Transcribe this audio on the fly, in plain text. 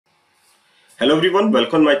Hello everyone,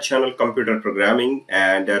 welcome to my channel Computer Programming,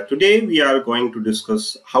 and today we are going to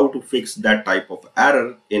discuss how to fix that type of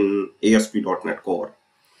error in ASP.NET Core.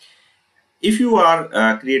 If you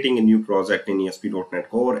are creating a new project in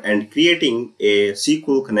ASP.NET Core and creating a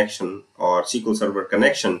SQL connection or SQL Server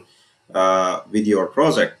connection with your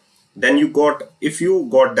project, then if you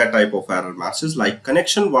got that type of error message like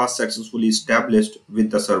connection was successfully established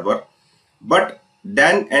with the server, but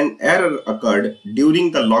then an error occurred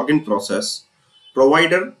during the login process.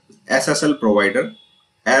 Provider, SSL provider,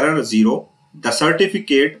 error 0. The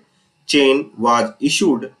certificate chain was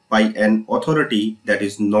issued by an authority that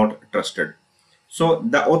is not trusted. So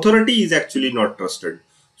the authority is actually not trusted.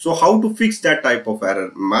 So how to fix that type of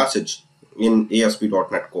error message in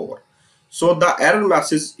ASP.NET Core? So the error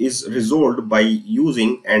message is resolved by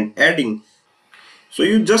using and adding. So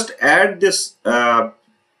you just add this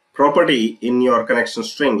property in your connection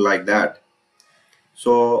string like that.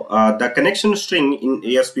 So the connection string in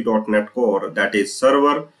ASP.NET Core, that is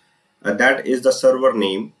server, that is the server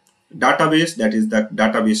name, database, that is the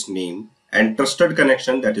database name, and trusted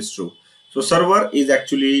connection, that is true. So server is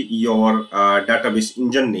actually your database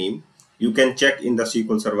engine name. You can check in the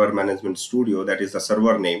SQL Server Management Studio, that is the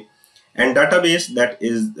server name, and database, that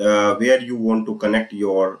is where you want to connect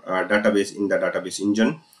your database in the database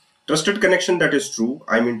engine. Trusted connection, that is true.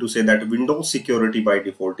 I mean to say that Windows security by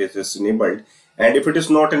default is enabled, and if it is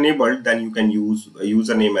not enabled, then you can use a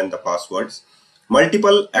username and the passwords.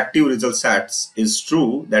 Multiple active result sets is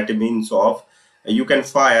true. That means of you can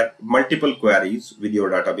fire multiple queries with your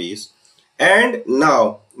database. And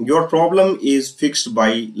now your problem is fixed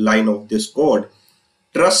by line of this code.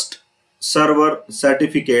 Trust server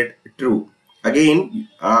certificate true. Again,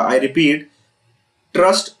 I repeat,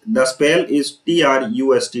 trust, the spell is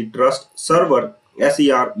TRUST, trust, server,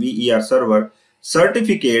 SERVER, server,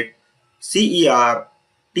 certificate, CERTIFICAT,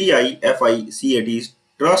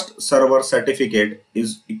 trust server certificate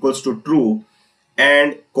is equals to true,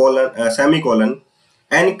 and semicolon,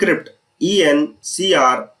 encrypt, ENCRYPT,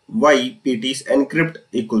 encrypt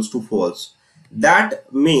equals to false. That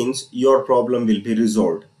means your problem will be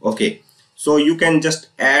resolved. Okay. So you can just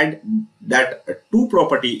add that to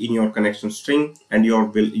property in your connection string and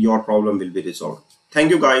your problem will be resolved.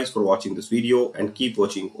 Thank you guys for watching this video and keep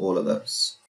watching all others.